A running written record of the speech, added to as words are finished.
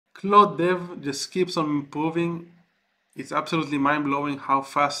ClaudeDev just keeps on improving. It's absolutely mind-blowing how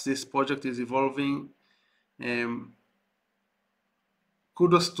fast this project is evolving. Um,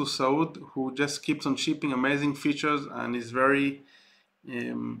 Kudos to Saud, who just keeps on shipping amazing features and is very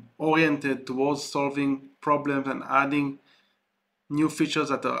oriented towards solving problems and adding new features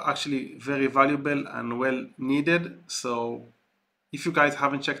that are actually very valuable and well needed. So if you guys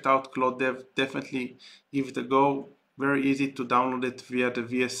haven't checked out ClaudeDev, definitely give it a go. Very easy to download it via the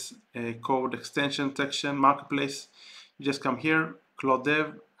VS Code extension section marketplace. You just come here,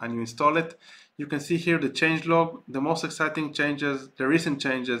 ClaudeDev, and you install it. You can see here the changelog. The most exciting changes, the recent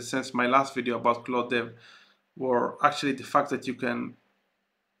changes since my last video about ClaudeDev were actually the fact that you can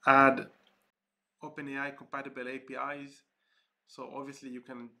add OpenAI compatible APIs. So obviously you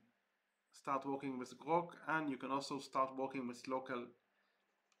can start working with Grok, and you can also start working with local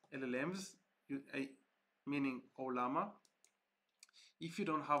LLMs, meaning Ollama. If you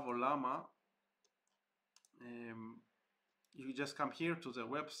don't have Ollama, you just come here to the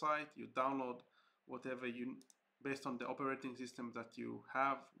website, you download whatever you, based on the operating system that you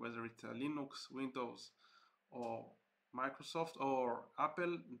have, whether it's Linux, Windows, or Microsoft or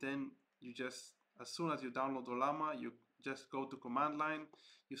Apple. Then you just, as soon as you download Ollama, you just go to command line,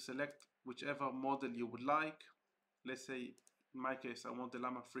 you select whichever model you would like. Let's say in my case I want the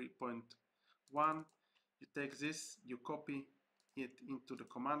Llama 3.1. You take this, you copy it into the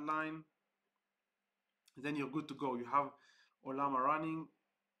command line, then you're good to go. You have Ollama running.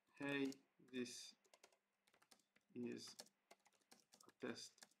 Hey, this is a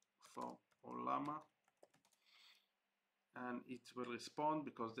test for Ollama, and it will respond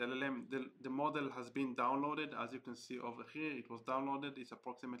because the LLM, the model has been downloaded. As you can see over here, it was downloaded. It's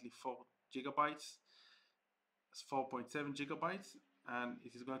approximately 4 gigabytes. It's 4.7 gigabytes, and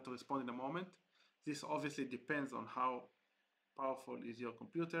it is going to respond in a moment. This obviously depends on how powerful is your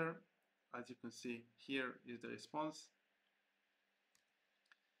computer. As you can see, here is the response.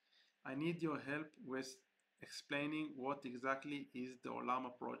 I need your help with explaining what exactly is the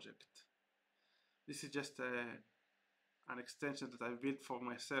Ollama project. This is just an extension that I built for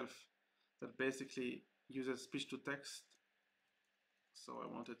myself that basically uses speech to text. So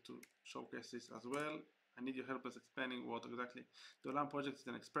I wanted to showcase this as well. I need your help with explaining what exactly the Ollama project is.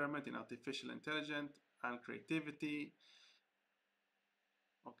 An experiment in artificial intelligence and creativity.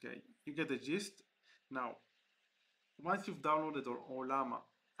 Okay, you get the gist. Now, once you've downloaded Ollama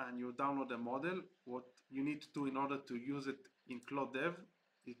and you download the model, what you need to do in order to use it in ClaudeDev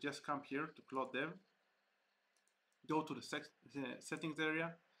is just come here to ClaudeDev, go to the settings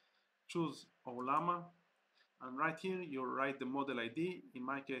area, choose Ollama, and right here you write the model ID. In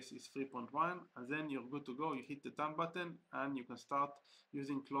my case it's 3.1, and then you're good to go. You hit the done button and you can start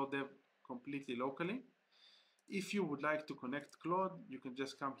using ClaudeDev completely locally. If you would like to connect Claude, you can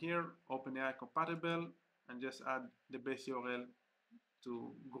just come here, OpenAI compatible, and just add the base URL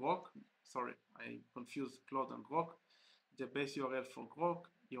to Grok. Sorry, I confused Claude and Grok. The base URL for Grok,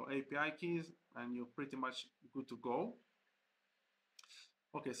 your API keys, and you're pretty much good to go.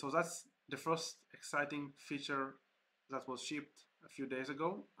 Okay, so that's the first exciting feature that was shipped a few days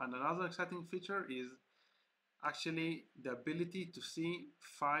ago. And another exciting feature is actually the ability to see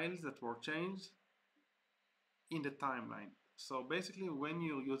files that were changed in the timeline. So basically, when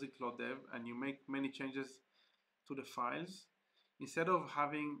you're using ClaudeDev and you make many changes to the files, instead of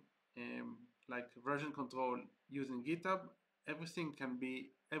having like version control using GitHub,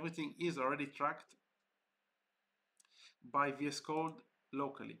 everything is already tracked by VS Code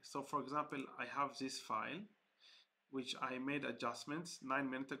locally. So for example, I have this file which I made adjustments 9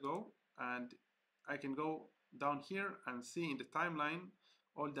 minutes ago, and I can go down here and see in the timeline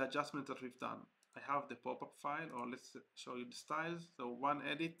all the adjustments that we've done. I have the pop-up file, or let's show you the styles. So one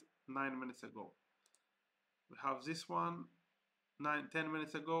edit 9 minutes ago. We have this one 10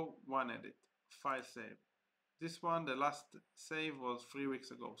 minutes ago, one edit, file save. This one, the last save was 3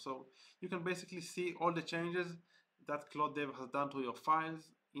 weeks ago. So you can basically see all the changes that ClaudeDev has done to your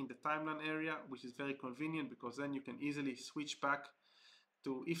files in the timeline area, which is very convenient because then you can easily switch back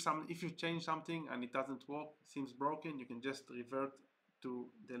to, if you change something and it doesn't work, seems broken, you can just revert to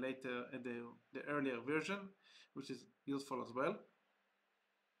the later the earlier version, which is useful as well.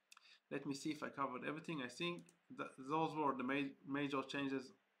 Let me see if I covered everything. I think that those were the major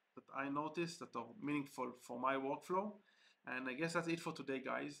changes that I noticed that are meaningful for my workflow. And I guess that's it for today,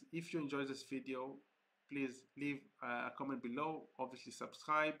 guys. If you enjoyed this video, please leave a comment below. Obviously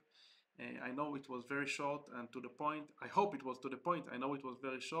subscribe. I know it was very short and to the point. I hope it was to the point. I know it was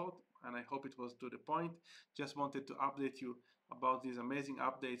very short and I hope it was to the point. Just wanted to update you about these amazing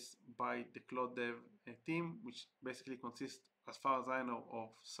updates by the ClaudeDev team, which basically consists as far as I know, of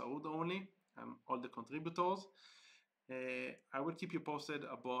Saud only and all the contributors. I will keep you posted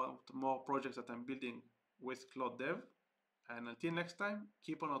about more projects that I'm building with ClaudeDev. And until next time,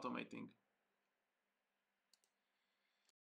 keep on automating.